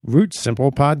Root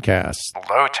Simple Podcast.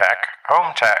 Low tech,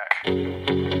 home tech.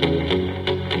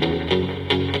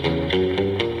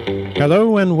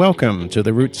 Hello and welcome to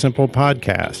the Root Simple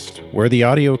Podcast. We're the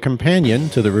audio companion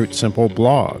to the Root Simple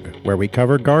blog, where we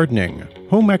cover gardening,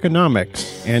 home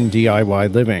economics, and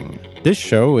DIY living. This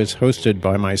show is hosted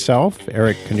by myself,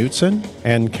 Eric Knutson,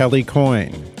 and Kelly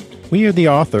Coyne. We are the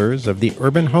authors of The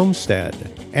Urban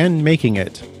Homestead and Making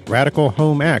It, Radical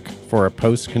Home Ec for a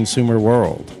Post-Consumer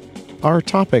World. Our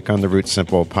topic on the Root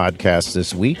Simple podcast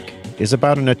this week is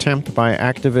about an attempt by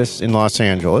activists in Los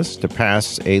Angeles to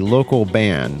pass a local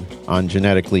ban on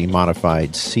genetically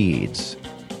modified seeds.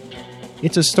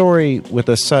 It's a story with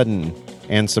a sudden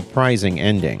and surprising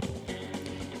ending.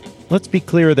 Let's be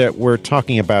clear that we're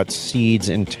talking about seeds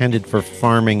intended for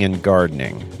farming and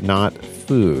gardening, not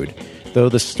food, though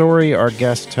the story our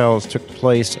guest tells took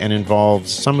place and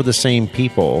involves some of the same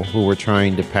people who were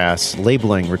trying to pass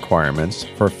labeling requirements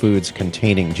for foods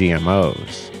containing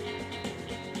GMOs.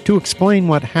 To explain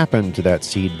what happened to that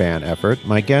seed ban effort,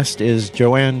 my guest is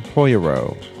Joanne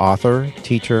Poyero, author,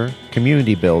 teacher,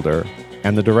 community builder,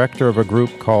 and the director of a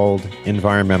group called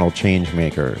Environmental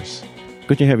Changemakers.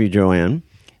 Good to have you, Joanne.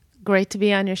 Great to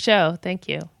be on your show. Thank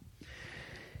you.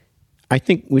 I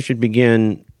think we should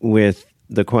begin with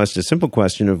the simple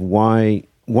question of why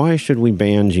should we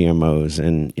ban GMOs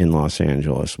in Los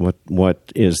Angeles? What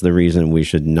is the reason we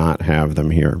should not have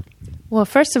them here? Well,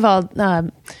 first of all,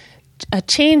 a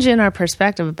change in our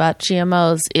perspective about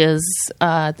GMOs is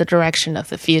the direction of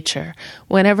the future.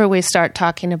 Whenever we start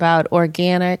talking about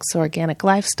organics, organic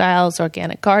lifestyles,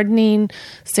 organic gardening,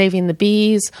 saving the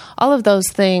bees, all of those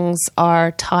things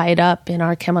are tied up in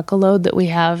our chemical load that we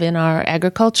have in our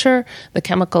agriculture, the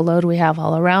chemical load we have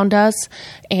all around us,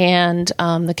 and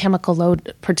the chemical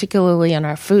load particularly in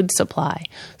our food supply.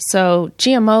 So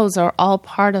GMOs are all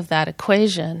part of that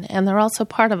equation, and they're also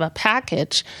part of a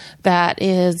package that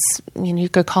is, you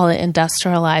could call it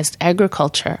industrialized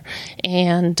agriculture.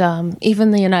 And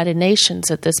even the United Nations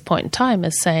at this point in time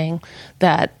is saying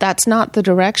that that's not the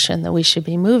direction that we should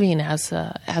be moving as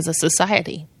a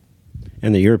society.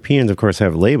 And the Europeans, of course,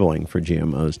 have labeling for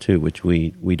GMOs too, which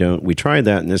we don't. We tried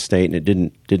that in this state, and it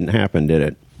didn't happen, did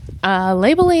it?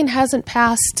 Labeling hasn't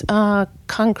passed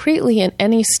concretely in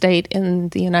any state in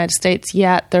the United States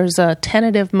yet. There's a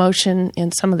tentative motion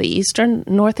in some of the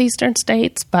northeastern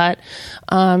states, but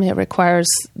it requires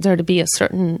there to be a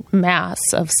certain mass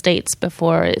of states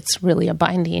before it's really a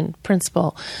binding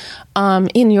principle.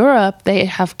 In Europe, they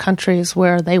have countries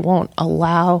where they won't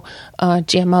allow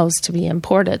GMOs to be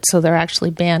imported, so they're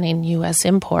actually banning U.S.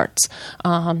 imports.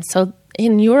 So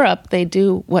in Europe, they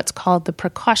do what's called the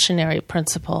precautionary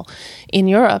principle. In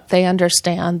Europe, they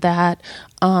understand that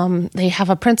they have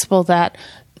a principle that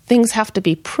things have to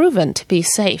be proven to be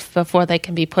safe before they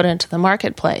can be put into the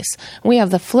marketplace. We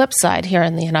have the flip side here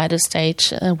in the United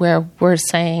States where we're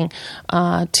saying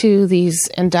to these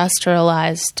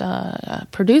industrialized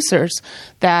producers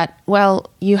that, well,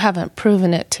 you haven't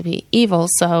proven it to be evil,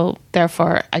 so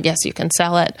therefore I guess you can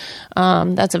sell it.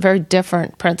 That's a very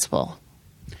different principle.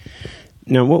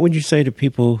 Now, what would you say to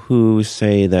people who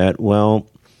say that, well,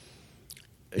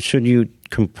 should you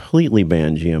completely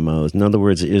ban GMOs? In other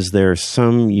words, is there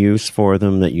some use for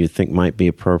them that you think might be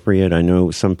appropriate? I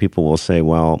know some people will say,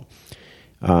 well,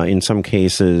 in some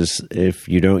cases, if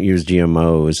you don't use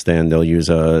GMOs, then they'll use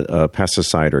a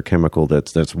pesticide or chemical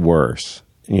that's worse.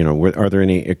 You know, are there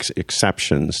any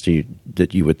exceptions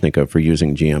that you would think of for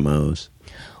using GMOs?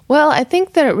 Well, I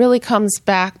think that it really comes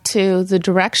back to the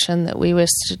direction that we wish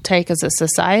to take as a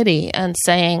society and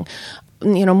saying,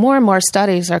 you know, more and more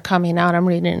studies are coming out. I'm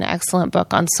reading an excellent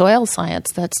book on soil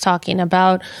science that's talking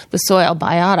about the soil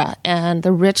biota and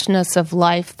the richness of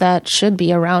life that should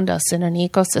be around us in an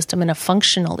ecosystem, in a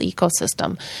functional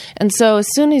ecosystem. And so as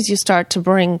soon as you start to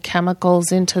bring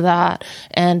chemicals into that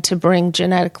and to bring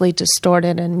genetically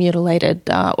distorted and mutilated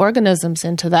organisms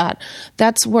into that,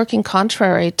 that's working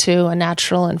contrary to a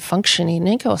natural and functioning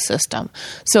ecosystem.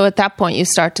 So at that point, you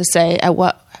start to say,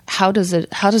 how does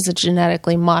a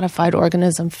genetically modified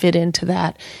organism fit into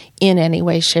that in any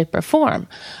way, shape, or form?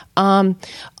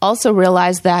 Also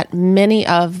realize that many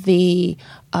of the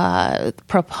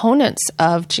proponents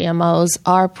of GMOs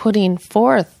are putting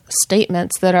forth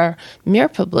statements that are mere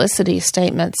publicity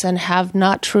statements and have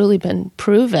not truly been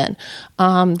proven.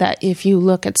 That if you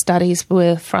look at studies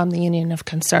from the Union of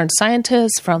Concerned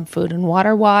Scientists, from Food and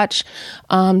Water Watch,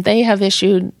 they have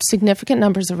issued significant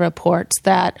numbers of reports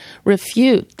that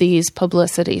refute these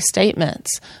publicity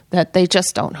statements, that they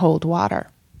just don't hold water.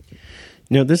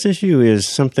 Now, this issue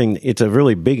is it's a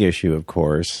really big issue, of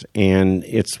course, and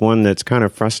it's one that's kind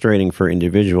of frustrating for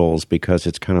individuals because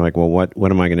it's kind of like, well,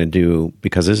 what am I going to do?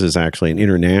 Because this is actually an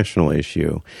international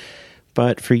issue.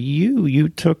 But for you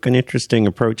took an interesting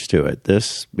approach to it.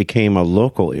 This became a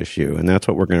local issue, and that's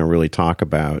what we're going to really talk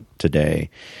about today.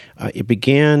 It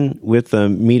began with a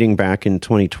meeting back in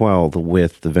 2012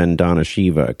 with the Vandana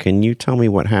Shiva. Can you tell me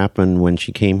what happened when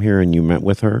she came here and you met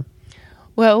with her?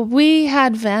 Well, we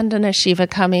had Vandana Shiva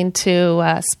coming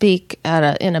to speak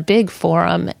in a big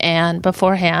forum, and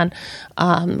beforehand,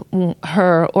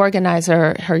 her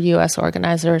U.S.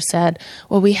 organizer said,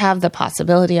 "Well, we have the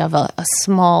possibility of a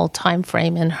small time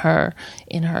frame in her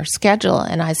schedule."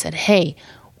 And I said, "Hey,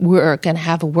 we're going to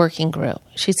have a working group."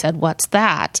 She said, "What's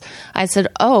that?" I said,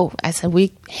 we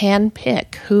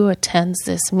handpick who attends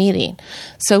this meeting.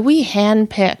 So we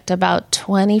handpicked about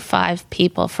 25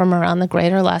 people from around the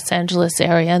greater Los Angeles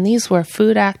area. And these were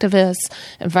food activists,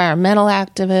 environmental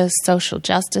activists, social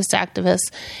justice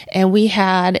activists. And we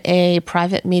had a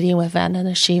private meeting with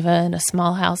Vandana Shiva in a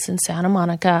small house in Santa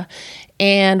Monica.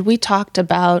 And we talked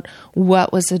about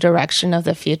what was the direction of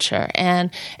the future. And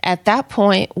at that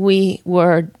point, we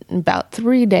were about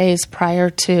 3 days prior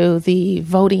to the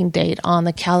voting date on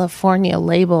the California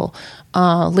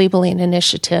labeling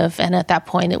initiative. And at that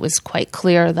point, it was quite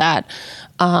clear that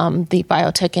the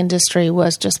biotech industry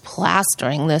was just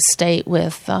plastering this state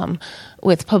with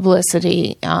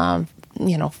publicity,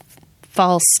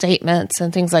 false statements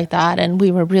and things like that, and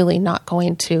we were really not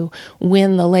going to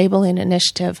win the labeling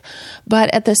initiative. But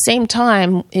at the same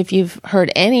time, if you've heard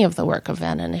any of the work of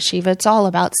Vandana Shiva, it's all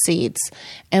about seeds,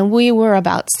 and we were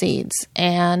about seeds,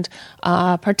 and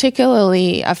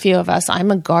particularly a few of us. I'm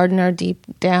a gardener deep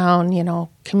down,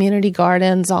 community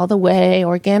gardens all the way,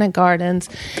 organic gardens.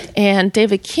 And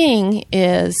David King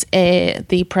is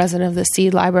the president of the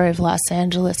Seed Library of Los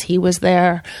Angeles. He was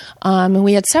there. And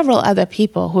we had several other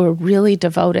people who were really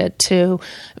devoted to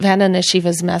Vandana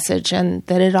Shiva's message, and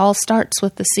that it all starts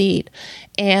with the seed.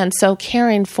 And so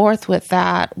carrying forth with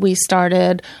that, we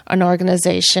started an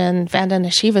organization.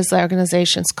 Vandana Shiva's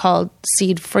organization is called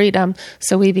Seed Freedom.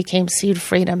 So we became Seed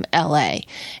Freedom LA.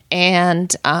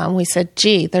 And we said,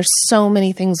 gee, there's so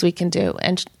many things we can do.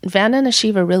 And Vandana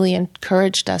Shiva really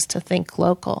encouraged us to think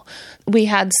local. We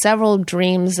had several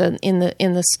dreams in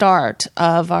the start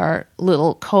of our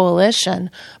little coalition,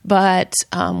 but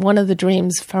one of the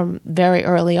dreams from very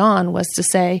early on was to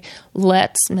say,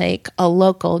 let's make a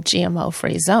local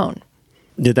GMO-free zone.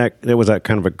 Was that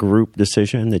kind of a group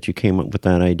decision that you came up with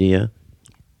that idea?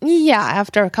 Yeah,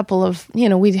 after a couple of,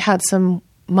 we had some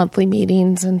monthly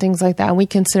meetings and things like that. And we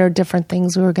considered different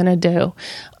things we were going to do.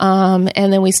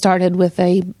 And then we started with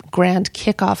a grand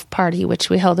kickoff party, which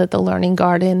we held at the Learning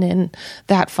Garden in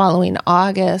that following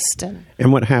August.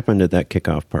 And what happened at that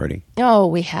kickoff party? Oh,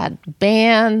 we had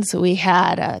bands. We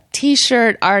had a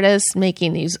T-shirt artist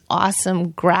making these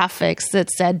awesome graphics that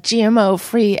said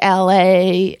GMO-free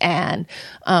LA. And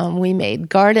we made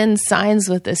garden signs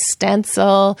with a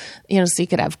stencil, so you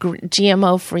could have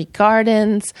GMO-free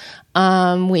gardens.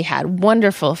 We had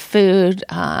wonderful food,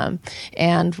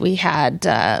 and we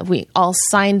all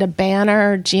signed a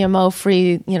banner,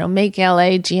 GMO-free, make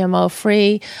LA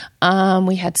GMO-free.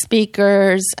 We had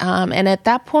speakers, and at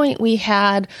that point we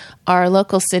had our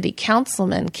local city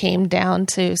councilman came down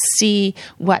to see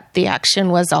what the action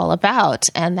was all about,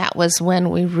 and that was when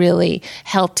we really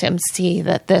helped him see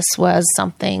that this was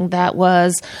something that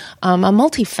was a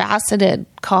multifaceted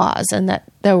cause, and that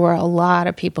there were a lot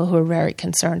of people who were very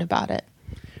concerned about it.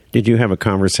 Did you have a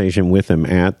conversation with him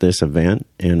at this event,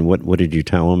 and what did you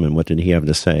tell him, and what did he have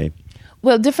to say?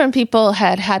 Well, different people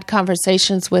had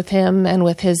conversations with him and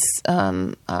with his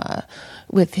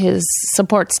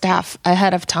support staff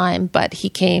ahead of time, but he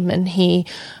came and he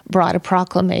brought a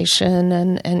proclamation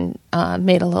and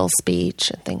made a little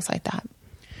speech and things like that.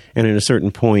 And at a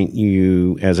certain point,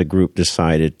 you, as a group,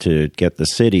 decided to get the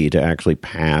city to actually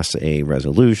pass a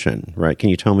resolution, right? Can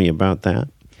you tell me about that?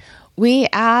 We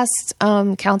asked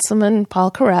Councilman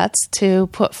Paul Koretz to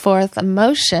put forth a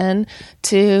motion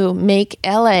to make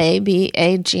LA be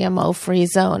a GMO-free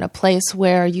zone, a place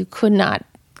where you could not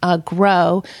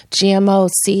grow GMO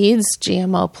seeds,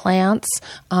 GMO plants,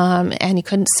 and you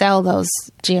couldn't sell those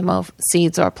GMO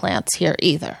seeds or plants here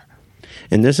either.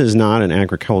 And this is not an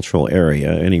agricultural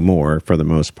area anymore, for the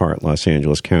most part, Los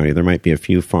Angeles County. There might be a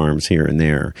few farms here and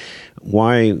there.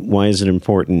 Why is it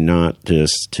important not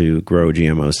just to grow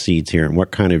GMO seeds here? And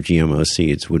what kind of GMO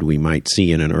seeds we might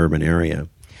see in an urban area?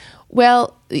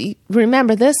 Well,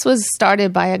 remember, this was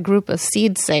started by a group of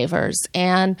seed savers.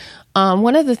 And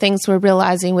one of the things we're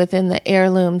realizing within the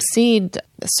heirloom seed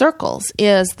circles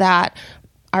is that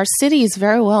our cities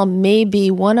very well may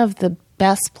be one of the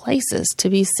best places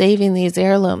to be saving these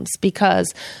heirlooms,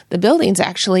 because the buildings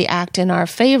actually act in our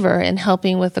favor in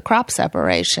helping with the crop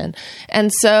separation.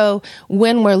 And so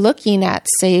when we're looking at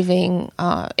saving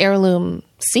heirloom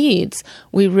seeds,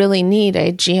 we really need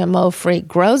a GMO-free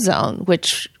grow zone,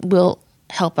 which will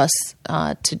help us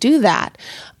to do that.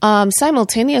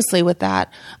 Simultaneously with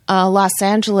that, Los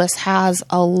Angeles has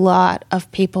a lot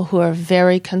of people who are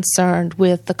very concerned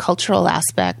with the cultural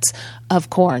aspects of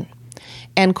corn.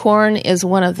 And corn is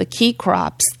one of the key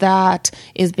crops that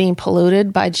is being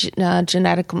polluted by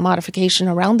genetic modification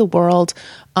around the world.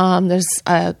 There's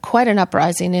quite an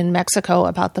uprising in Mexico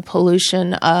about the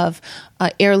pollution of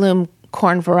heirloom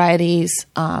corn varieties,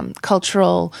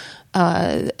 cultural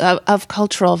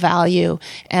value.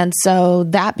 And so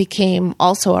that became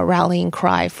also a rallying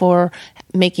cry for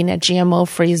making a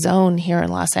GMO-free zone here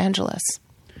in Los Angeles.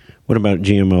 What about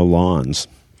GMO lawns?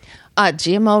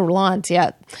 GMO lawns,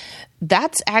 yeah.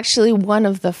 That's actually one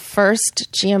of the first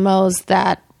GMOs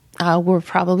that we're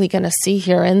probably going to see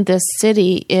here in this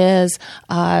city is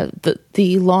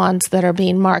the lawns that are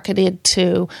being marketed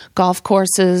to golf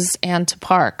courses and to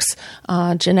parks,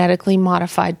 genetically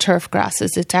modified turf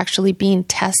grasses. It's actually being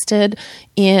tested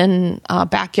in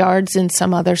backyards in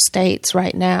some other states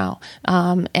right now,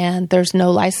 and there's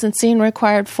no licensing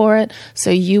required for it,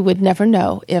 so you would never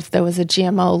know if there was a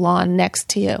GMO lawn next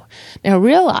to you. Now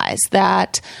realize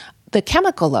that the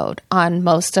chemical load on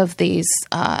most of these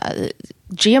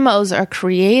GMOs are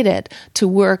created to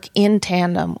work in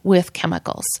tandem with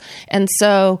chemicals. And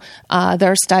so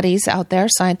there are studies out there,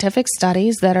 scientific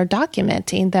studies, that are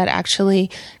documenting that actually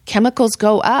chemicals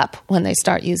go up when they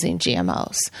start using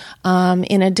GMOs.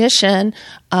 In addition,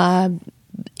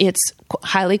 it's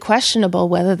highly questionable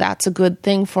whether that's a good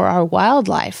thing for our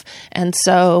wildlife. And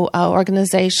so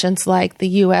organizations like the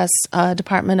U.S.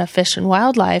 Department of Fish and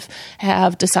Wildlife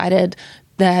have decided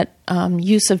that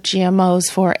use of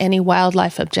GMOs for any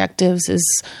wildlife objectives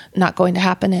is not going to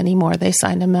happen anymore. They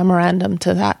signed a memorandum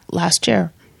to that last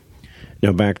year.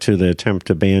 Now, back to the attempt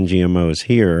to ban GMOs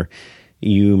here.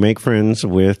 You make friends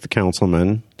with the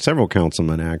councilman, several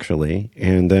councilmen actually,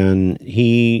 and then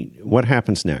what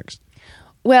happens next?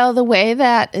 Well, the way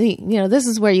that, this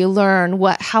is where you learn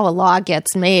how a law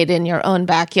gets made in your own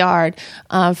backyard.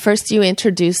 First, you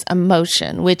introduce a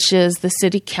motion, which is the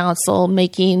city council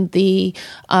making the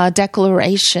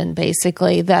declaration,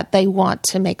 basically, that they want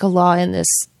to make a law in this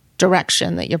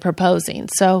direction that you're proposing.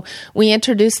 So we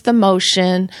introduced the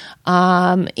motion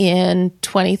in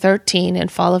 2013, in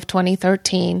fall of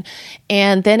 2013,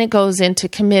 and then it goes into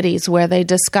committees where they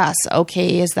discuss,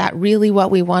 okay, is that really what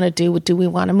we want to do? Do we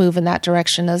want to move in that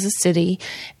direction as a city?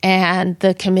 And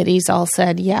the committees all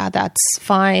said, yeah, that's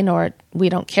fine, or we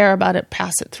don't care about it,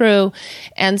 pass it through.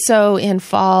 And so in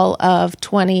fall of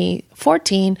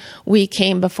 2014, we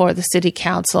came before the city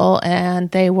council and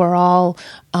they were all,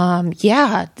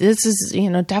 this is,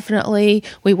 definitely,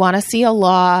 we want to see a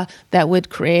law that would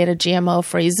create a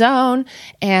GMO-free zone.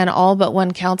 And all but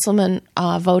one councilman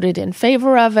voted in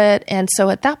favor of it. And so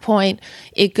at that point,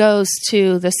 it goes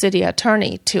to the city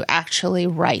attorney to actually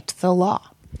write the law.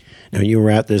 Now, you were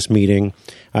at this meeting.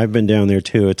 I've been down there,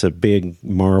 too. It's a big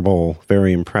marble,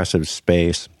 very impressive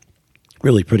space.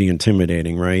 Really pretty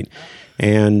intimidating, right?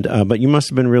 And but you must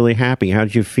have been really happy. How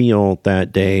did you feel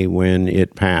that day when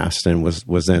it passed and was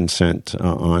then sent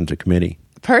on to committee?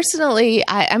 Personally,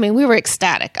 I mean, we were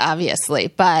ecstatic, obviously,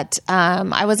 but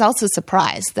I was also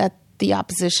surprised that the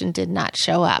opposition did not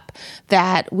show up,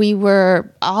 that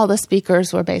all the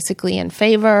speakers were basically in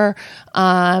favor,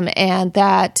 and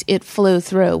that it flew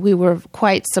through. We were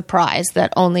quite surprised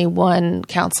that only one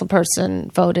council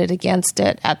person voted against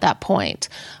it at that point.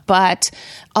 But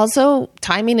also,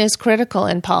 timing is critical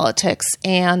in politics,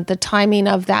 and the timing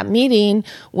of that meeting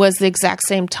was the exact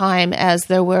same time as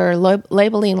there were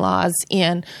labeling laws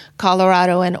in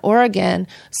Colorado and Oregon,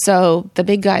 so the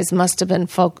big guys must have been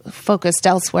focused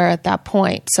elsewhere at that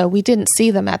point. So we didn't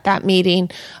see them at that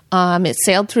meeting. It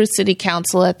sailed through city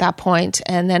council at that point,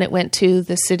 and then it went to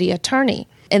the city attorney.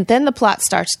 And then the plot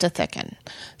starts to thicken.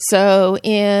 So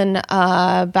in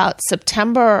about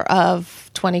September of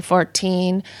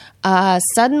 2014,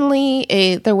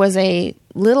 suddenly there was a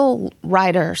little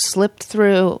rider slipped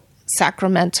through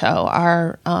Sacramento,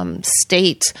 our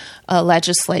state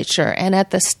legislature. And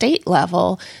at the state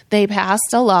level, they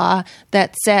passed a law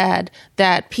that said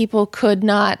that people could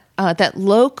not, that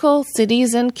local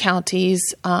cities and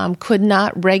counties could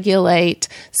not regulate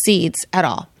seeds at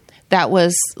all. That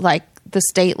was like the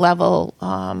state level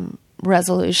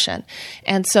resolution.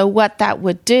 And so what that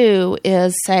would do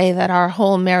is say that our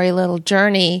whole merry little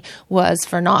journey was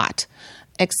for naught,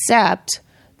 except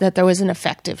that there was an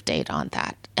effective date on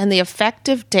that. And the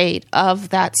effective date of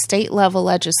that state level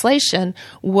legislation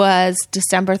was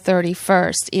December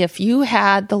 31st. If you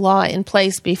had the law in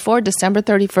place before December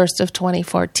 31st of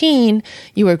 2014,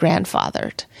 you were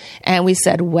grandfathered. And we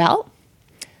said, well,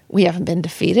 we haven't been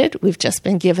defeated. We've just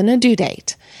been given a due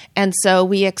date. And so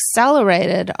we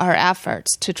accelerated our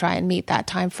efforts to try and meet that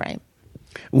time frame.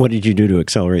 What did you do to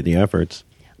accelerate the efforts?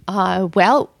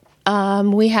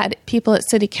 We had people at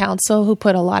City Council who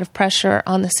put a lot of pressure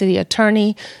on the city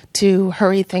attorney to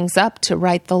hurry things up, to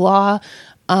write the law.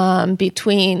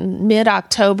 Between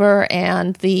mid-October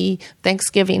and the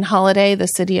Thanksgiving holiday, the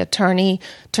city attorney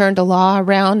turned a law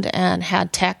around and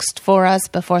had text for us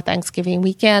before Thanksgiving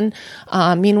weekend.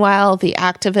 Meanwhile, the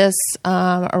activists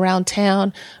around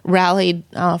town rallied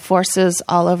forces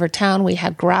all over town. We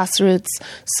had grassroots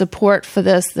support for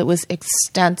this that was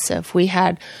extensive. We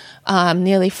had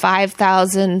nearly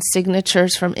 5,000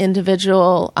 signatures from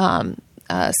individual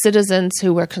citizens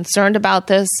who were concerned about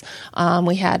this.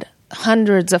 We had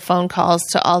hundreds of phone calls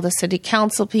to all the city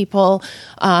council people.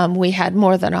 We had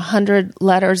more than 100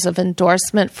 letters of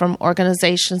endorsement from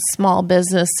organizations, small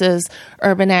businesses,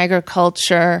 urban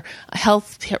agriculture,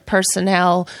 health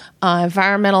personnel,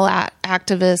 environmental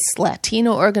activists,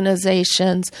 Latino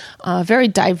organizations, very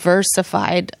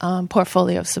diversified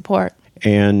portfolio of support.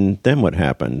 And then what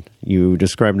happened? You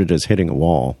described it as hitting a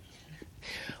wall.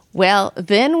 Well,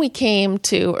 then we came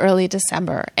to early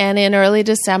December, and in early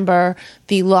December,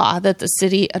 the law that the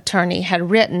city attorney had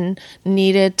written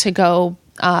needed to go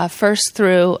first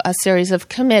through a series of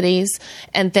committees,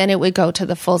 and then it would go to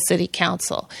the full city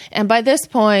council. And by this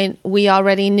point, we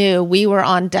already knew we were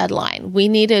on deadline. We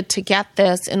needed to get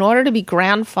this, in order to be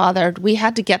grandfathered, we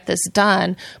had to get this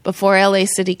done before LA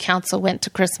City Council went to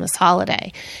Christmas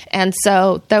holiday. And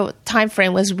so the time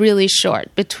frame was really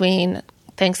short between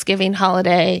Thanksgiving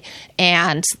holiday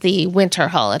and the winter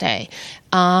holiday.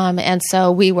 And so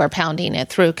we were pounding it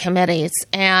through committees.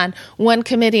 And one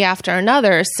committee after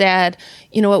another said,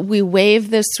 you know what, we waive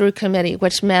this through committee,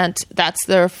 which meant that's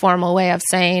their formal way of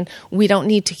saying, we don't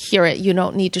need to hear it. You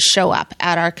don't need to show up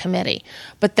at our committee.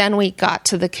 But then we got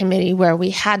to the committee where we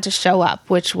had to show up,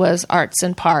 which was Arts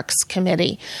and Parks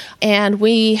Committee. And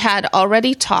we had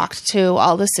already talked to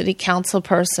all the city council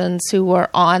persons who were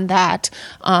on that.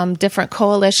 Different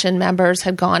coalition members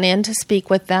had gone in to speak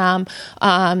with them.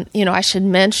 I should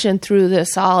mention through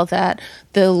this all that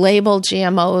the label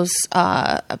GMOs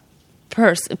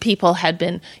people had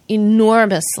been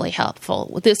enormously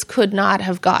helpful. This could not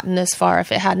have gotten this far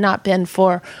if it had not been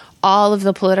for all of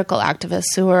the political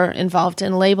activists who were involved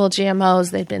in label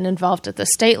GMOs. They'd been involved at the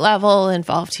state level,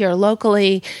 involved here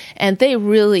locally, and they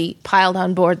really piled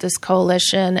on board this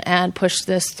coalition and pushed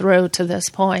this through to this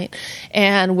point.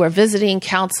 And we're visiting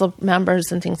council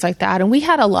members and things like that. And we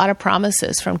had a lot of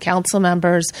promises from council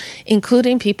members,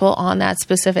 including people on that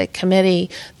specific committee,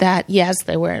 that yes,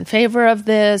 they were in favor of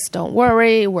this, don't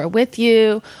worry, we're with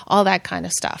you, all that kind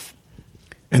of stuff.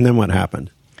 And then what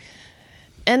happened?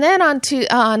 And then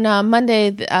on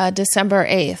Monday, December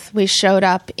 8th, we showed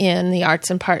up in the Arts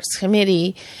and Parks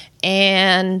Committee,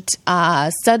 and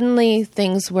suddenly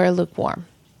things were lukewarm.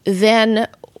 Then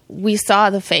we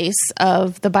saw the face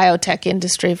of the biotech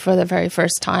industry for the very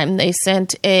first time. They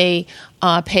sent a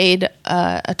paid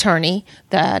attorney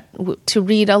to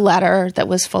read a letter that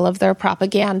was full of their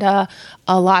propaganda,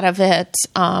 a lot of it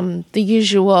the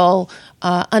usual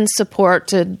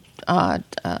unsupported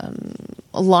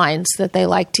lines that they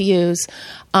like to use.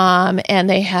 And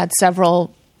they had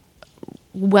several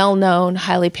well-known,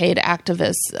 highly paid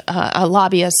activists,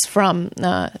 lobbyists from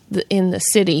in the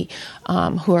city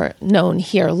who are known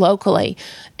here locally.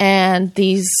 And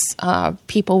these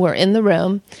people were in the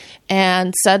room,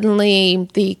 and suddenly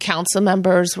the council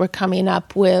members were coming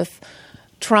up with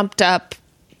trumped-up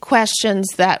questions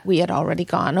that we had already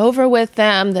gone over with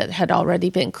them, that had already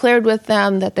been cleared with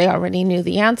them, that they already knew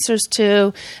the answers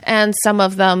to, and some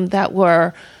of them that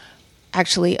were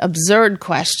actually absurd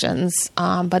questions,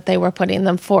 but they were putting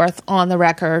them forth on the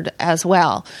record as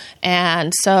well.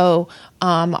 And so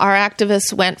our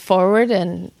activists went forward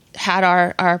and had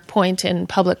our point in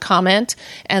public comment,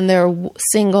 and their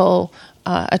single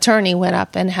attorney went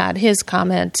up and had his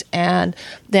comment, and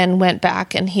then went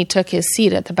back and he took his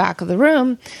seat at the back of the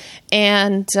room.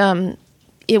 And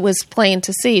it was plain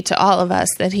to see to all of us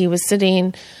that he was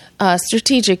sitting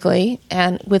strategically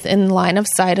and within line of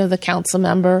sight of the council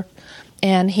member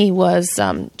and he was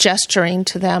gesturing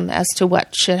to them as to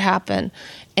what should happen.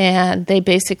 And they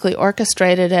basically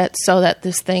orchestrated it so that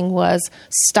this thing was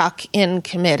stuck in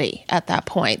committee at that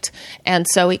point. And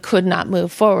so it could not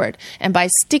move forward. And by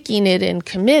sticking it in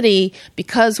committee,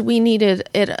 because we needed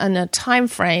it in a time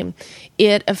frame,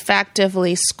 it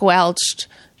effectively squelched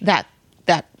that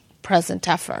present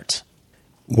effort.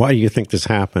 Why do you think this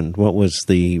happened? What was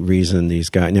the reason these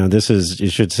guys... Now, this is,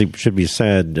 it should be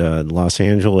said, Los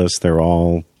Angeles, they're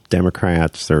all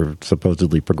Democrats, they're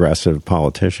supposedly progressive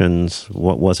politicians.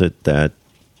 What was it that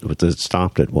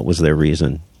stopped it? What was their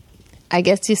reason? I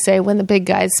guess you say when the big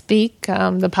guys speak,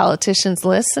 the politicians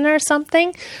listen or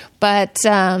something. But,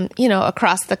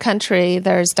 across the country,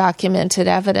 there's documented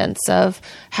evidence of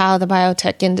how the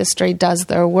biotech industry does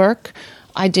their work.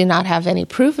 I do not have any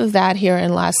proof of that here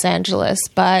in Los Angeles,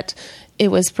 but it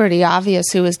was pretty obvious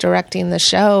who was directing the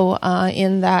show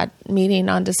in that meeting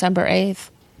on December 8th.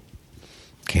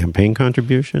 Campaign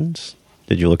contributions?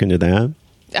 Did you look into that?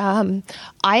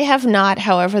 I have not.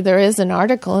 However, there is an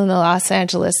article in the Los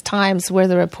Angeles Times where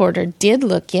the reporter did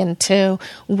look into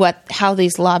how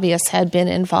these lobbyists had been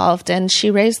involved, and she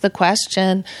raised the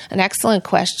question, an excellent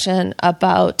question,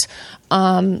 about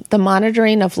the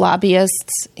monitoring of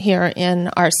lobbyists here in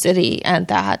our city, and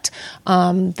that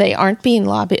they aren't being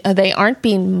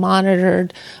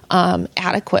monitored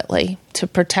adequately to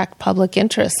protect public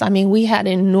interests. I mean, we had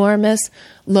enormous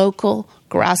local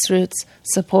grassroots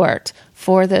support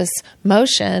for this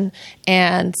motion,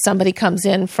 and somebody comes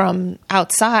in from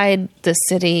outside the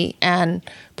city and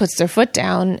puts their foot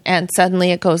down, and suddenly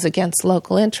it goes against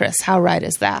local interests. How right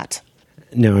is that?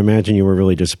 Now, I imagine you were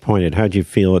really disappointed. How did you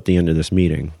feel at the end of this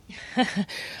meeting?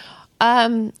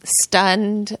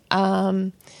 Stunned.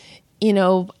 I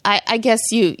guess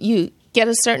you get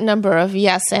a certain number of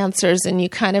yes answers and you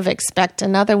kind of expect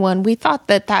another one. We thought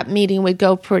that meeting would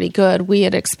go pretty good. We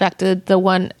had expected the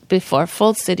one before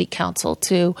full city council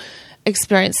to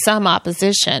experience some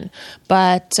opposition.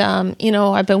 But,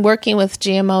 I've been working with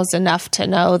GMOs enough to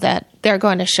know that they're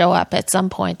going to show up at some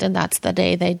point, and that's the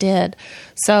day they did.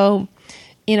 So,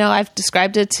 I've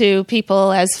described it to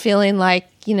people as feeling like,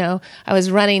 I was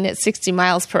running at 60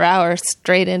 miles per hour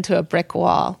straight into a brick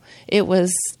wall. It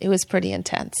was pretty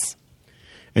intense.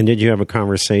 And did you have a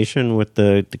conversation with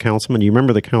the councilman? Do you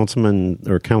remember the councilman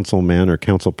or councilmen or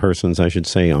councilpersons, I should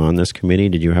say, on this committee?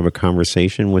 Did you have a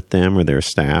conversation with them or their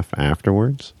staff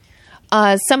afterwards?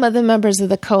 Some of the members of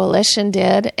the coalition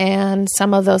did, and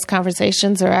some of those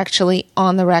conversations are actually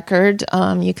on the record.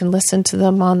 You can listen to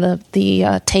them on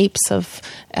the tapes of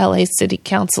LA City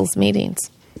Council's meetings.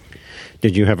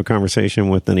 Did you have a conversation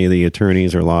with any of the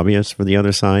attorneys or lobbyists for the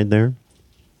other side there?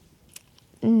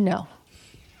 No.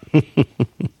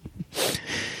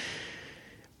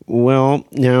 Well,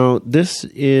 now, this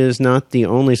is not the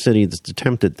only city that's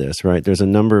attempted this, right? There's a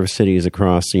number of cities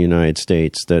across the United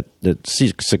States that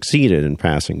succeeded in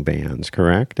passing bans,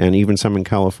 correct? And even some in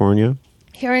California?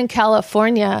 Here in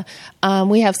California,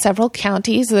 we have several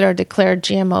counties that are declared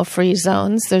GMO-free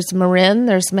zones. There's Marin,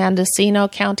 there's Mendocino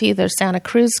County, there's Santa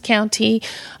Cruz County.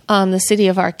 The city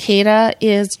of Arcata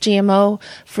is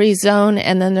GMO-free zone,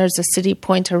 and then there's the city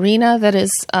Point Arena that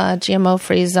is a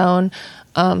GMO-free zone.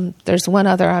 There's one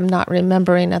other I'm not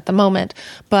remembering at the moment.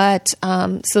 But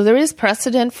so there is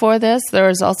precedent for this. There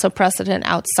is also precedent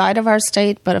outside of our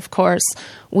state, but of course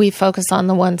we focus on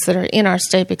the ones that are in our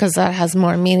state because that has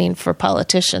more meaning for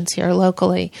politicians here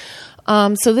locally.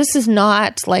 So this is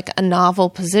not like a novel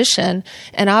position,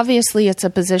 and obviously it's a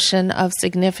position of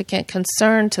significant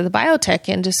concern to the biotech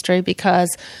industry because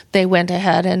they went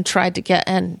ahead and tried to get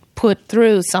and put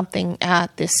through something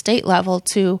at the state level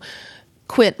to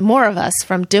quit more of us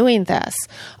from doing this.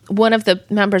 One of the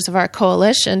members of our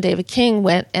coalition, David King,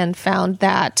 went and found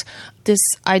that this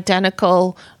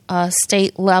identical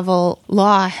state-level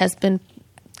law has been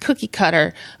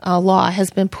cookie-cutter law has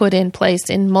been put in place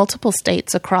in multiple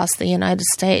states across the United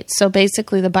States. So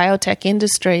basically the biotech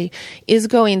industry is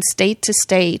going state to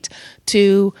state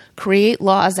to create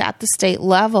laws at the state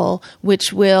level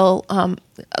which will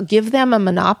give them a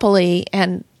monopoly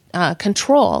and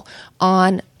control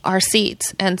on our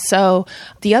seeds. And so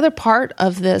the other part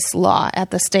of this law at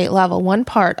the state level, one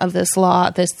part of this law,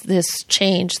 this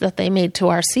change that they made to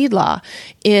our seed law,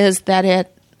 is that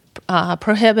it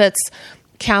prohibits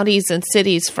counties and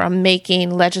cities from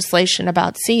making legislation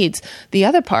about seeds. The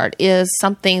other part is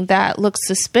something that looks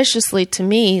suspiciously to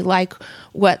me like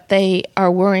what they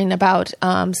are worrying about,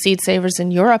 seed savers in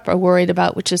Europe are worried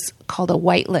about, which is called a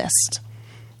white list.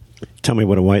 Tell me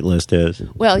what a whitelist is.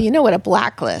 Well, you know what a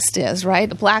blacklist is,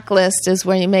 right? A blacklist is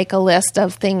where you make a list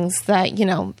of things that,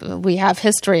 we have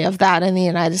history of that in the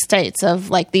United States, of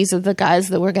like, these are the guys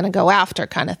that we're going to go after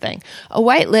kind of thing. A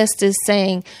whitelist is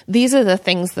saying, these are the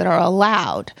things that are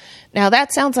allowed. Now,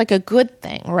 that sounds like a good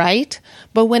thing, right?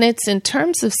 But when it's in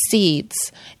terms of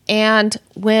seeds, and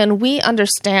when we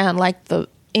understand like the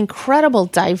incredible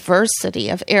diversity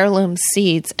of heirloom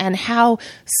seeds and how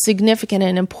significant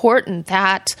and important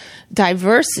that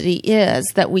diversity is,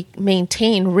 that we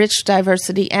maintain rich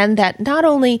diversity, and that not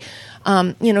only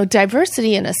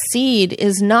diversity in a seed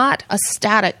is not a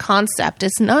static concept.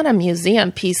 It's not a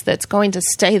museum piece that's going to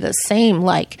stay the same,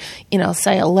 like,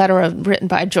 say a letter written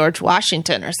by George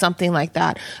Washington or something like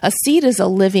that. A seed is a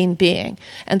living being.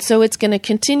 And so it's going to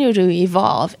continue to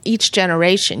evolve each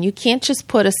generation. You can't just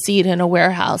put a seed in a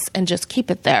warehouse and just keep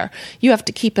it there. You have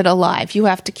to keep it alive. You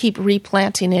have to keep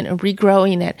replanting it and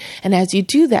regrowing it. And as you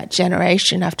do that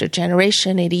generation after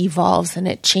generation, it evolves and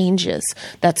it changes.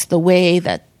 That's the way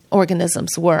that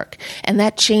organisms work. And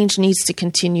that change needs to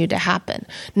continue to happen.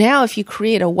 Now, if you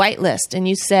create a whitelist and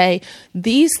you say,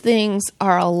 these things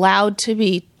are allowed to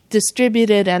be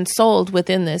distributed and sold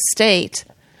within this state,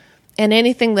 and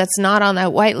anything that's not on that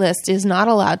whitelist is not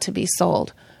allowed to be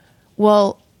sold.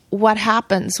 Well, what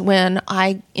happens when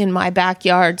I, in my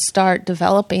backyard, start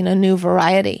developing a new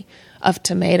variety of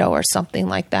tomato or something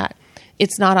like that?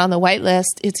 It's not on the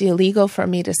whitelist. It's illegal for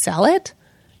me to sell it.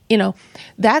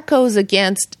 That goes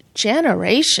against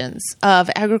generations of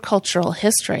agricultural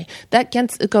history. That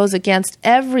goes against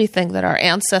everything that our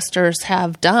ancestors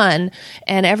have done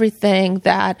and everything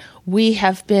that we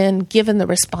have been given the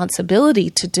responsibility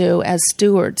to do as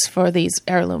stewards for these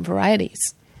heirloom varieties.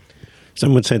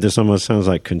 Some would say this almost sounds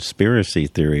like conspiracy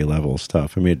theory level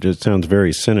stuff. I mean, it just sounds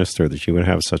very sinister that you would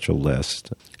have such a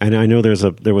list. And I know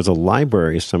there was a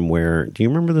library somewhere. Do you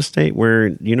remember the state where,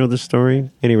 you know the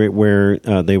story? Anyway, where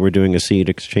they were doing a seed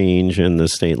exchange and the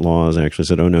state laws actually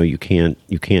said, oh no, you can't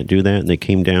do that. And they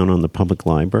came down on the public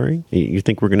library. You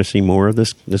think we're going to see more of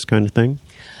this kind of thing?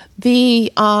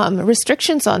 The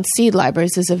restrictions on seed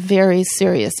libraries is a very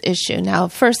serious issue. Now,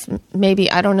 first,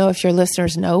 maybe, I don't know if your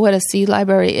listeners know what a seed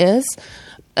library is.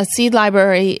 A seed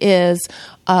library is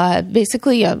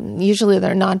basically, usually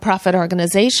they're nonprofit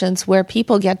organizations where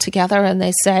people get together and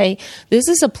they say, this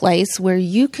is a place where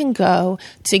you can go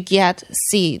to get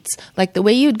seeds. Like the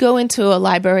way you'd go into a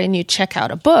library and you check out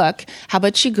a book, how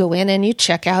about you go in and you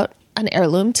check out an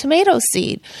heirloom tomato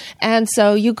seed. And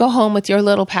so you go home with your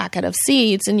little packet of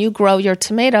seeds and you grow your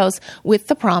tomatoes with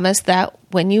the promise that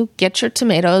when you get your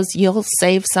tomatoes, you'll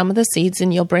save some of the seeds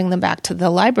and you'll bring them back to the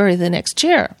library the next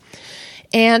year.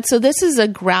 And so this is a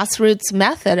grassroots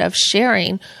method of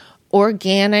sharing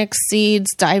organic seeds,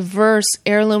 diverse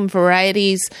heirloom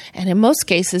varieties, and in most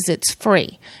cases, it's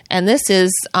free. And this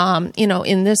is,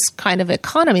 in this kind of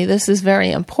economy, this is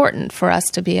very important for us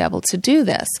to be able to do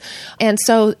this. And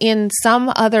so in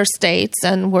some other states,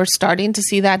 and we're starting to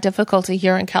see that difficulty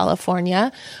here in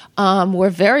California, we're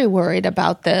very worried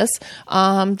about this.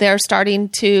 They're starting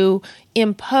to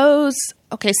impose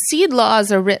seed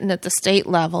laws are written at the state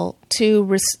level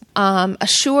to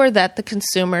assure that the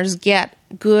consumers get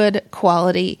good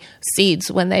quality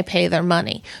seeds when they pay their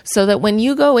money. So that when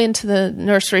you go into the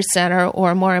nursery center,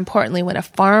 or more importantly, when a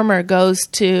farmer goes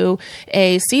to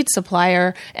a seed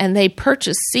supplier and they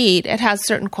purchase seed, it has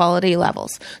certain quality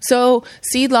levels. So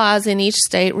seed laws in each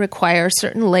state require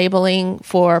certain labeling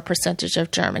for percentage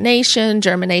of germination.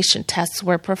 Germination tests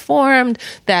were performed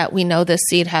that we know this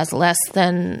seed has less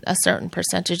than a certain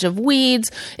percentage of weeds.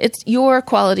 It's your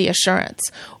quality assurance.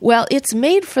 Well, it's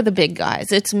made for the big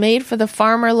guys. It's made for the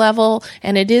farmer level,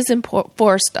 and it is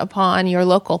enforced upon your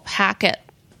local packet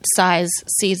size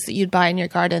seeds that you'd buy in your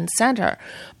garden center.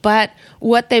 But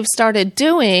what they've started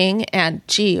doing, and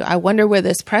I wonder where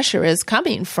this pressure is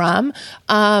coming from,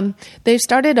 they've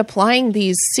started applying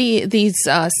these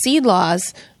seed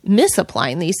laws,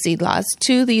 misapplying these seed laws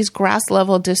to these grass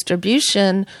level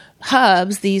distribution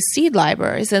hubs, these seed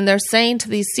libraries. And they're saying to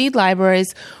these seed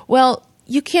libraries, well,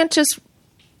 you can't just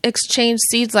exchange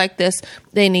seeds like this.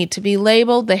 They need to be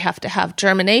labeled. They have to have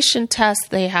germination tests.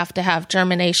 They have to have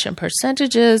germination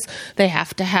percentages. They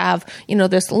have to have,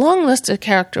 this long list of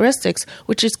characteristics,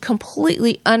 which is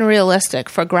completely unrealistic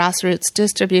for grassroots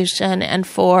distribution and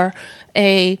for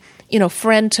a,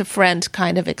 friend-to-friend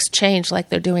kind of exchange like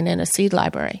they're doing in a seed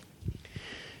library.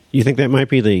 You think that might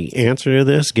be the answer to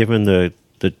this, given the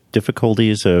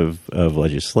difficulties of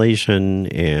legislation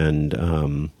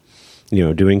and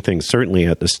doing things certainly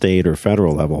at the state or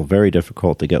federal level, very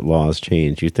difficult to get laws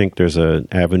changed. You think there's an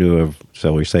avenue of,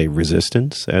 shall we say,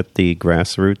 resistance at the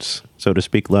grassroots, so to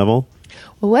speak, level?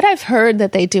 Well, what I've heard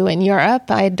that they do in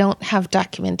Europe, I don't have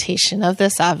documentation of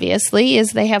this, obviously,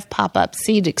 is they have pop-up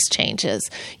seed exchanges.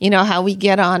 You know how we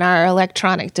get on our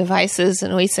electronic devices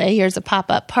and we say, here's a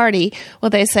pop-up party. Well,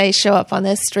 they say, show up on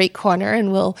this street corner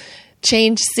and we'll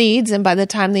change seeds, and by the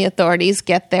time the authorities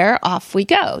get there, off we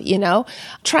go,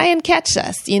 Try and catch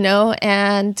us,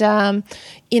 and,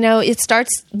 it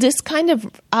starts, this kind of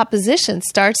opposition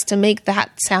starts to make that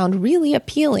sound really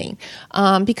appealing,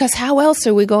 because how else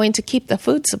are we going to keep the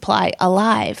food supply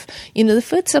alive? The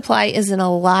food supply is an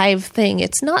alive thing.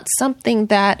 It's not something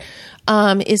that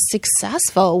is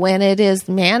successful when it is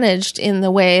managed in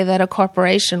the way that a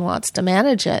corporation wants to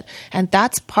manage it. And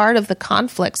that's part of the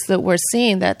conflicts that we're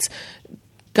seeing that's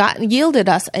yielded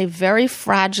us a very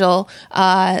fragile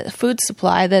food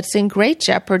supply that's in great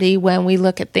jeopardy when we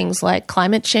look at things like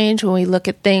climate change, when we look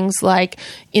at things like,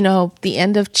 the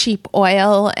end of cheap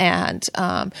oil and,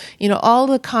 all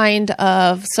the kind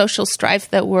of social strife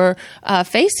that we're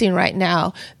facing right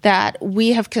now, that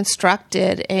we have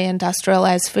constructed an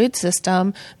industrialized food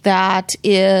system that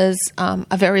is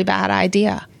a very bad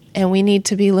idea. And we need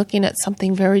to be looking at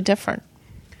something very different.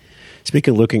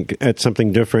 Speaking of looking at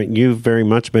something different, you've very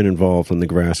much been involved on the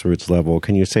grassroots level.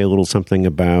 Can you say a little something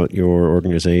about your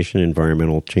organization,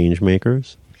 Environmental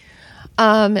Changemakers?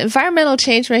 Environmental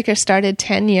Changemakers started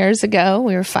 10 years ago.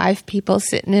 We were 5 people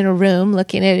sitting in a room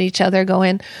looking at each other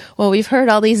going, well, we've heard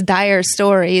all these dire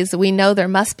stories. We know there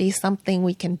must be something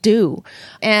we can do.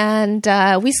 And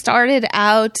we started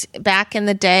out back in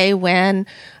the day when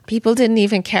people didn't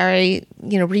even carry,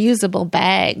 reusable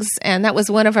bags. And that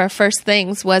was one of our first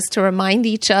things, was to remind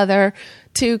each other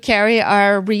to carry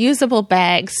our reusable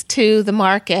bags to the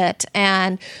market,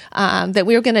 and that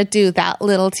we were going to do that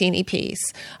little teeny piece.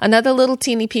 Another little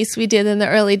teeny piece we did in the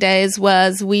early days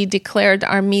was we declared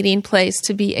our meeting place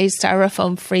to be a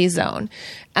styrofoam-free zone.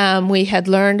 We had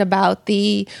learned about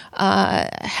the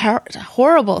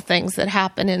horrible things that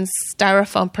happen in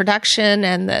styrofoam production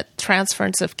and the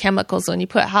transference of chemicals when you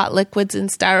put hot liquids in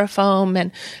styrofoam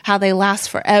and how they last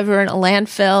forever in a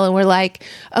landfill. And we're like,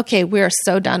 okay, we're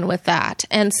so done with that.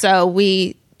 And so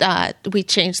we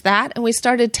changed that, and we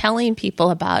started telling people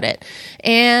about it.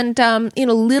 And,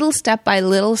 little step by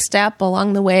little step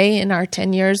along the way in our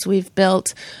 10 years, we've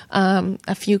built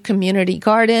a few community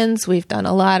gardens. We've done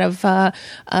a lot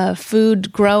of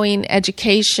food growing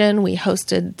education. We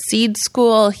hosted Seed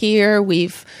School here.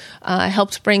 We've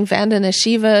helped bring Vandana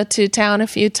Shiva to town a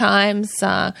few times.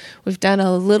 We've done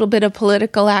a little bit of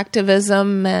political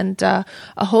activism and a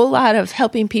whole lot of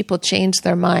helping people change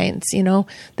their minds.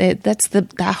 That's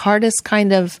the hardest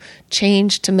kind of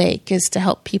change to make, is to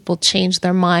help people change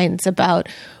their minds about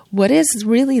what is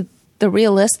really the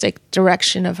realistic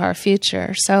direction of our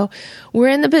future. So we're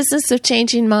in the business of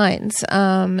changing minds.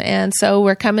 And so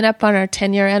we're coming up on our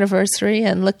 10-year anniversary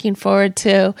and looking forward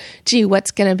to,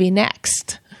 what's going to be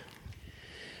next?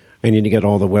 I need to get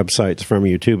all the websites from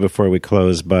you, too, before we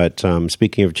close. But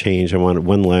speaking of change, I want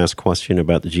one last question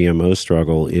about the GMO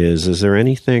struggle. Is there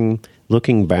anything,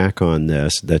 looking back on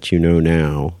this, that you know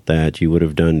now that you would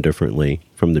have done differently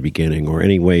from the beginning, or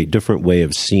any different way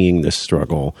of seeing this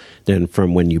struggle than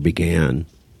from when you began?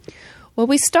 Well,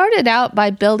 we started out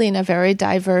by building a very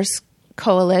diverse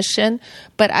coalition,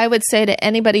 but I would say to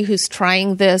anybody who's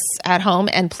trying this at home,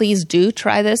 and please do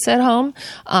try this at home,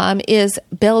 is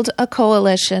build a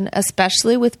coalition,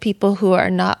 especially with people who are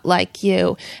not like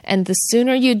you. And the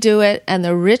sooner you do it, and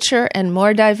the richer and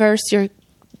more diverse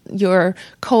your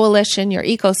coalition, your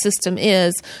ecosystem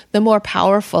is, the more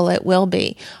powerful it will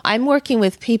be. I'm working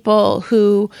with people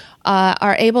who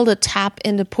are able to tap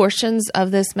into portions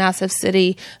of this massive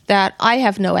city that I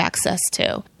have no access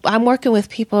to. I'm working with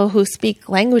people who speak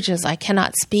languages I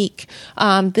cannot speak.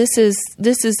 This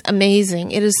is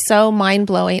amazing. It is so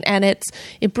mind-blowing, and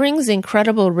it brings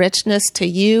incredible richness to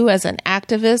you as an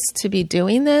activist to be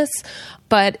doing this.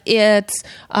 But it's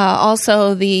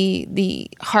also the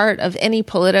heart of any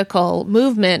political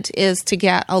movement is to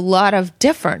get a lot of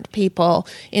different people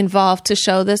involved to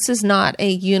show this is not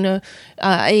a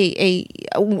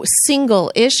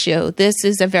single issue. This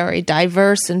is a very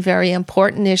diverse and very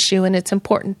important issue, and it's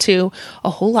important to a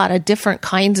whole lot of different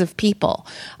kinds of people.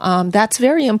 That's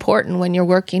very important when you're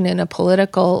working in a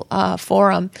political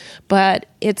forum, but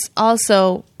it's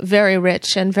also very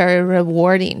rich and very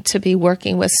rewarding to be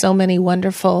working with so many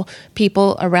wonderful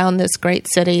people around this great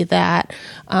city that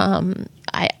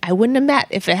I wouldn't have met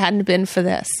if it hadn't been for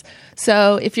this.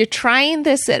 So if you're trying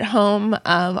this at home,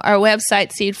 our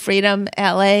website,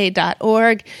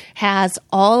 seedfreedomla.org, has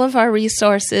all of our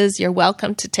resources. You're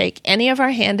welcome to take any of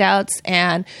our handouts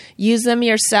and use them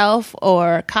yourself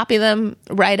or copy them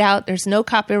right out. There's no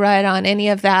copyright on any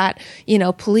of that.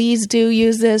 Please do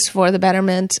use this for the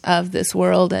betterment of this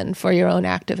world and for your own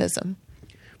activism.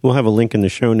 We'll have a link in the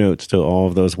show notes to all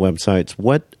of those websites.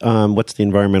 What's the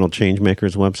Environmental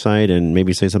Changemakers website? And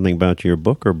maybe say something about your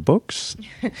book or books?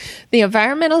 The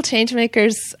Environmental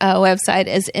Changemakers website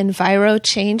is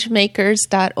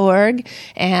envirochangemakers.org.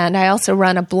 And I also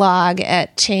run a blog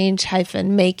at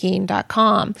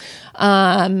change-making.com.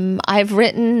 I've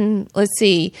written,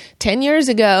 11 years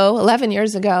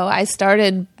ago, I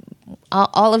started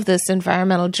all of this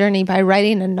environmental journey by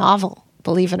writing a novel.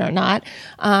 Believe it or not.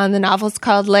 The novel's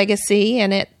called Legacy,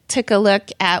 and it took a look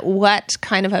at what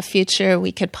kind of a future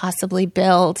we could possibly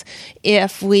build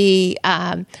if we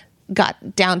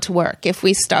got down to work, if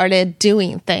we started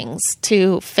doing things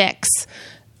to fix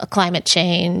climate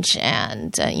change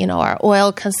and, our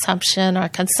oil consumption, our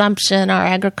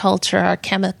agriculture, our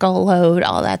chemical load,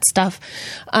 all that stuff.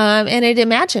 And it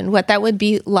imagined what that would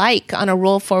be like on a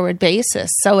roll-forward basis.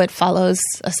 So it follows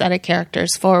a set of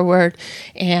characters forward,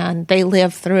 and they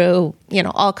live through,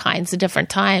 all kinds of different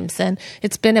times. And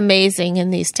it's been amazing in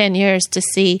these 10 years to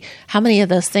see how many of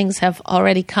those things have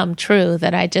already come true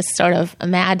that I just sort of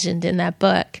imagined in that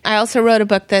book. I also wrote a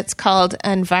book that's called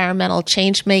Environmental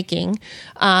Changemaking,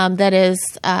 that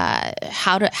is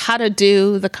how to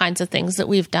do the kinds of things that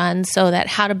we've done, so that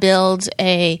how to build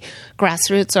a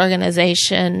grassroots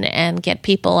organization and get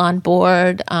people on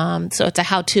board. So it's a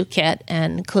how-to kit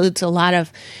and includes a lot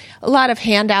of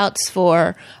handouts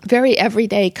for very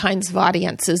everyday kinds of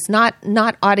audiences, not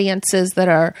audiences that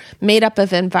are made up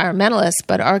of environmentalists,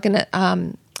 but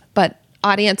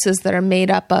audiences that are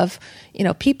made up of,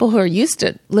 people who are used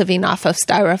to living off of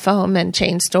styrofoam and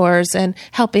chain stores, and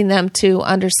helping them to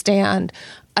understand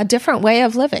a different way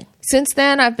of living. Since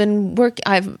then, I've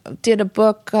did a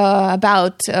book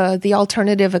about the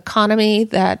alternative economy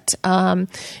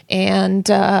and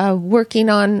working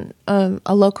on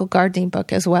a local gardening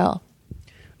book as well.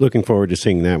 Looking forward to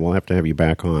seeing that. We'll have to have you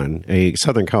back on. A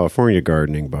Southern California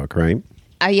gardening book, right?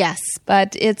 Yes,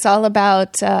 but it's all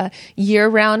about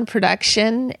year-round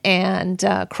production and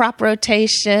crop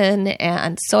rotation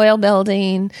and soil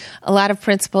building, a lot of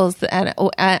principles, and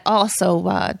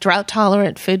also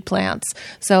drought-tolerant food plants.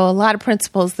 So a lot of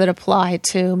principles that apply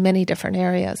to many different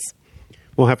areas.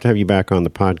 We'll have to have you back on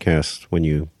the podcast when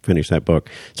you finish that book.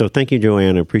 So thank you,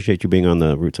 Joanne. I appreciate you being on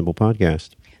the Root Simple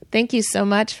podcast. Thank you so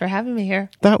much for having me here.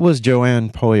 That was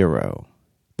Joanne Poyero.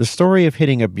 The story of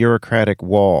hitting a bureaucratic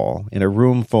wall in a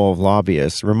room full of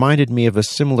lobbyists reminded me of a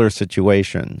similar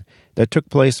situation that took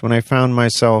place when I found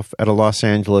myself at a Los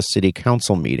Angeles City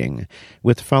Council meeting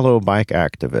with fellow bike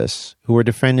activists who were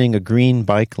defending a green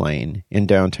bike lane in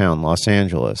downtown Los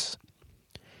Angeles.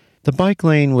 The bike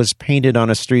lane was painted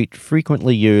on a street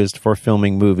frequently used for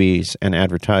filming movies and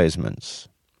advertisements.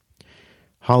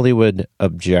 Hollywood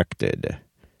objected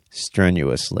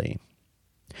strenuously.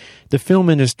 The film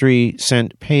industry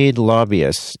sent paid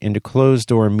lobbyists into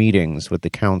closed-door meetings with the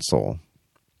council.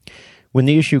 When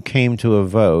the issue came to a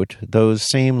vote, those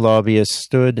same lobbyists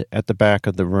stood at the back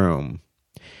of the room,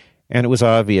 and it was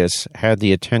obvious had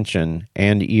the attention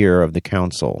and ear of the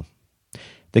council.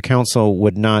 The council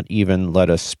would not even let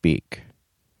us speak.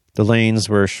 The lanes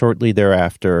were shortly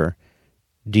thereafter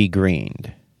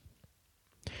degreened.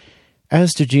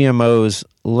 As to GMOs,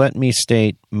 let me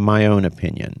state my own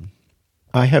opinion.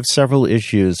 I have several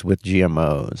issues with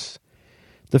GMOs.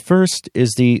 The first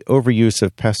is the overuse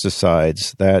of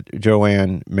pesticides that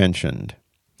Joanne mentioned.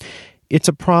 It's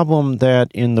a problem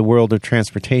that in the world of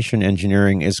transportation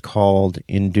engineering is called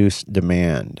induced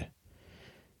demand.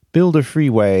 Build a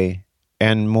freeway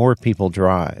and more people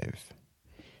drive.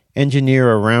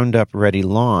 Engineer a Roundup-ready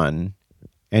lawn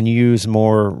and use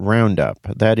more Roundup.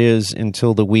 That is,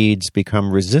 until the weeds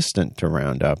become resistant to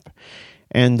Roundup.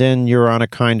 And then you're on a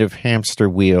kind of hamster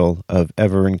wheel of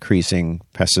ever-increasing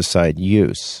pesticide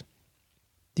use.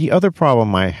 The other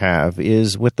problem I have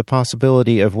is with the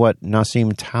possibility of what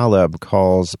Nassim Taleb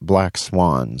calls black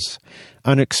swans,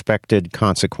 unexpected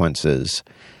consequences,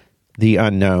 the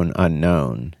unknown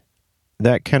unknown,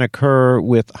 that can occur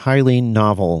with highly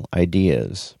novel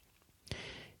ideas.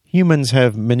 Humans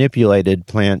have manipulated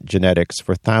plant genetics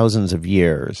for thousands of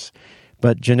years,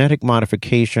 but genetic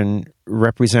modification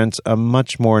represents a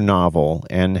much more novel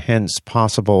and hence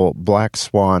possible black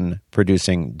swan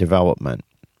producing development.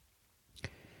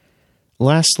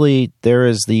 Lastly, there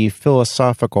is the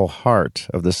philosophical heart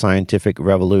of the scientific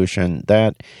revolution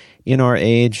that, in our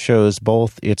age, shows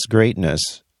both its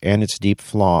greatness and its deep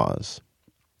flaws.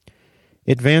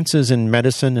 Advances in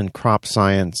medicine and crop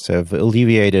science have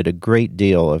alleviated a great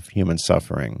deal of human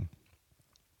suffering.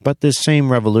 But this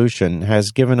same revolution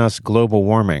has given us global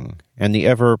warming and the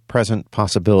ever-present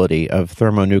possibility of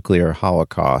thermonuclear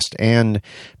holocaust and,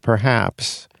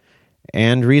 perhaps,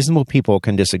 and reasonable people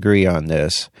can disagree on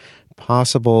this,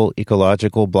 possible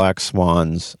ecological black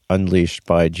swans unleashed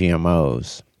by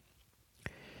GMOs.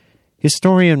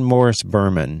 Historian Morris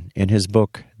Berman, in his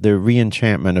book The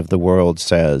Reenchantment of the World,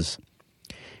 says,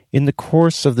 "In the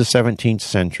course of the 17th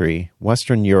century,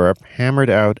 Western Europe hammered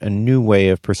out a new way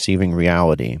of perceiving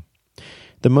reality.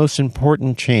 The most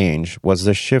important change was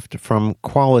the shift from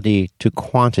quality to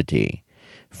quantity,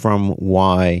 from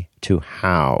why to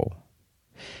how.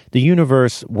 The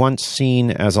universe, once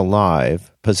seen as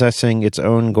alive, possessing its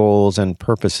own goals and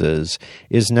purposes,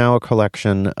 is now a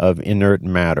collection of inert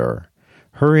matter,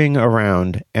 hurrying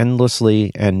around endlessly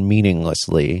and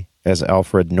meaninglessly, as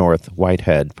Alfred North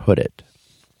Whitehead put it.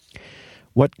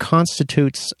 What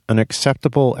constitutes an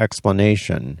acceptable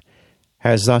explanation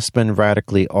has thus been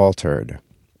radically altered.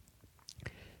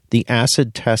 The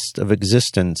acid test of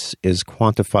existence is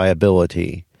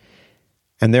quantifiability,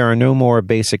 and there are no more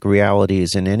basic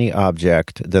realities in any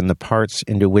object than the parts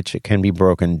into which it can be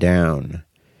broken down.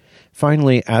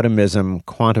 Finally, atomism,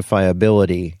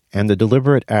 quantifiability, and the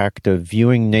deliberate act of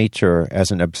viewing nature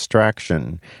as an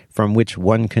abstraction from which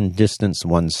one can distance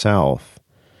oneself,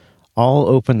 all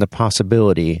open the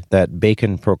possibility that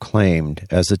Bacon proclaimed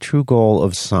as the true goal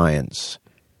of science: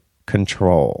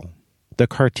 control. The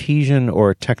Cartesian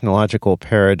or technological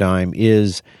paradigm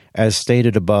is, as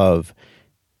stated above,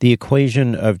 the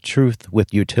equation of truth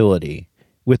with utility,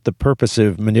 with the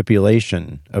purposive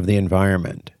manipulation of the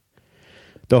environment.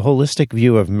 The holistic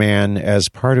view of man as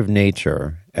part of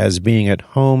nature, as being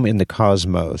at home in the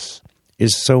cosmos,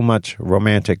 is so much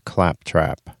romantic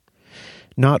claptrap.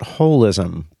 Not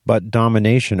holism, but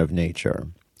domination of nature.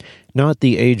 Not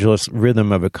the ageless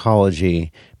rhythm of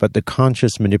ecology, but the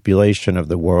conscious manipulation of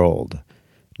the world.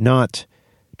 Not,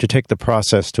 to take the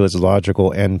process to its logical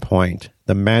endpoint,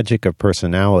 the magic of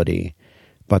personality,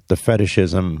 but the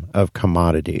fetishism of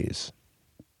commodities.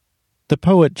 The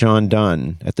poet John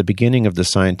Donne, at the beginning of the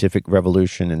scientific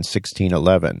revolution in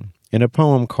 1611, in a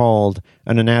poem called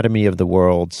An Anatomy of the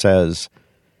World, says,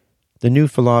 "The new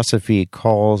philosophy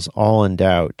calls all in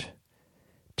doubt.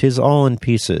 'Tis all in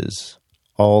pieces,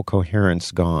 all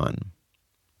coherence gone."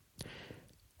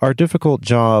 Our difficult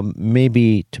job may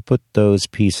be to put those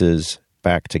pieces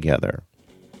back together.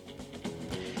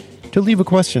 To leave a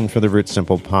question for the Root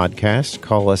Simple podcast,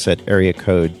 call us at area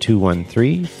code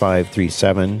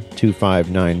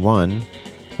 213-537-2591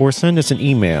 or send us an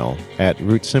email at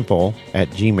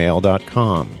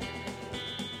rootsimple@gmail.com.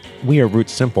 We are Root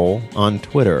Simple on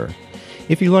Twitter.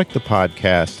 If you like the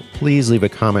podcast, please leave a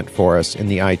comment for us in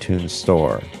the iTunes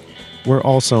Store. We're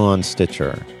also on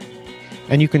Stitcher.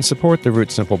 And you can support the Root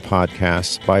Simple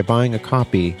podcast by buying a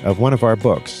copy of one of our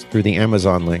books through the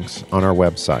Amazon links on our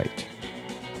website.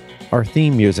 Our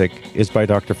theme music is by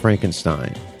Dr.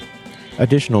 Frankenstein.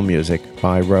 Additional music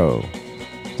by Roe.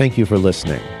 Thank you for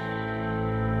listening.